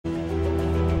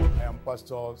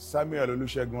Pastor Samuel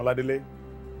Olusegun Oladele,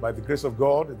 by the grace of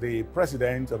God, the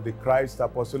President of the Christ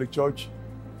Apostolic Church,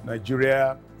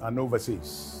 Nigeria and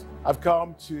overseas. I've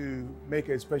come to make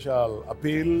a special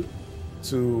appeal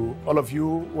to all of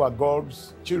you who are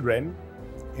God's children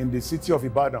in the city of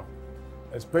Ibadan,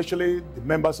 especially the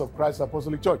members of Christ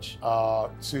Apostolic Church,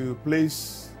 to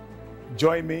please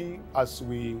join me as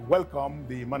we welcome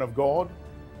the man of God,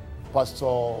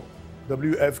 Pastor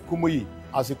W.F. Kumuyi,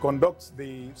 as he conducts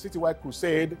the citywide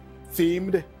crusade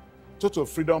themed Total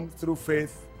Freedom Through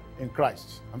Faith in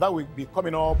Christ. And that will be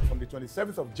coming up from the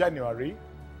 27th of January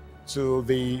to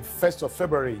the 1st of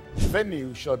February. The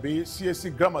venue shall be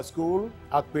CSC Grammar School,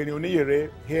 Akpeni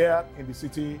here in the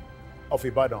city of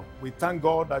Ibadan. We thank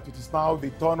God that it is now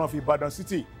the turn of Ibadan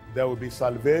city. There will be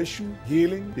salvation,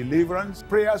 healing, deliverance.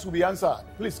 Prayers will be answered.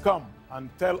 Please come and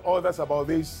tell others about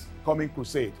this coming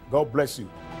crusade. God bless you.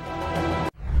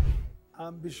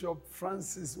 I'm Bishop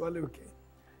Francis Waleuke,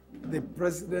 the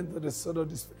President of the Sword of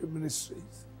the Spirit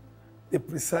Ministries, the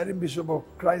presiding Bishop of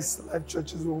Christ Life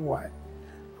Churches Worldwide,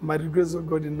 and by the grace of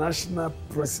God, the National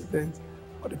President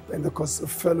of the Pentecostal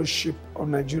Fellowship of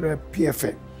Nigeria,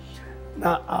 PFN.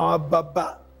 Now, our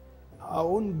Baba, our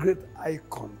own great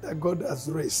icon that God has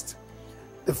raised,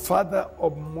 the father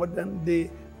of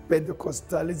modern-day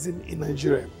Pentecostalism in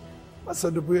Nigeria, Pastor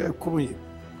W.F. Kumuyi,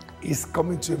 is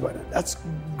coming to Ibadan. That's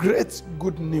great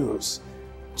good news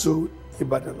to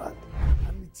Ibadan land.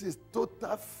 And it is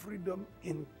total freedom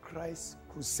in Christ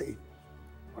crusade.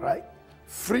 All right?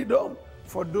 Freedom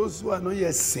for those who are not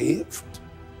yet saved.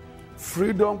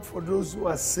 Freedom for those who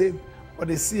are saved, but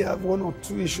they still have one or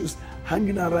two issues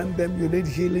hanging around them. You need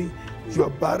healing, you are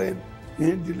barren, you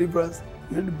need deliverance,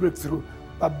 you need breakthrough.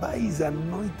 Baba is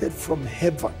anointed from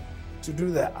heaven to do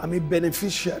that. I'm a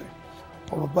beneficiary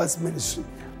of Baba's ministry.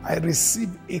 I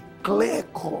received a clear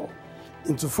call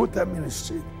into full-time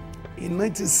ministry in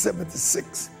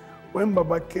 1976 when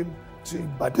Baba came to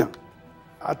Ibadan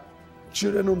at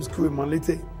Children's Home School in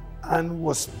Malete and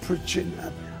was preaching,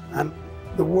 and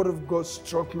the word of God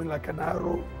struck me like an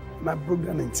arrow and I broke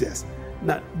down in tears.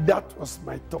 Now that was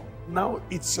my turn. Now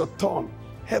it's your turn.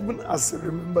 Heaven has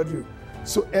remembered you.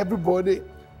 So everybody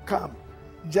come.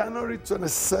 January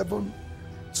 27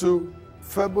 to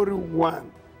February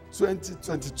 1,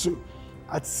 2022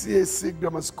 at CSC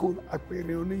Grammar School,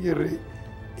 Akpeni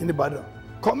in Ibadan.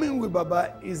 Coming with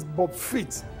Baba is Bob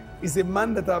Fitz. He's a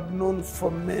man that I've known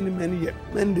for many years,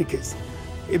 many decades.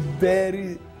 A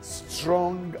very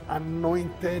strong,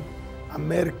 anointed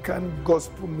American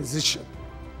gospel musician,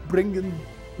 bringing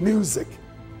music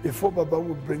before Baba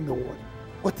will bring the word.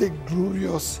 What a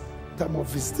glorious time of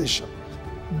visitation.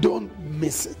 Don't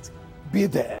miss it. Be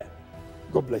there.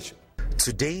 God bless you.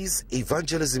 Today's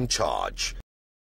evangelism charge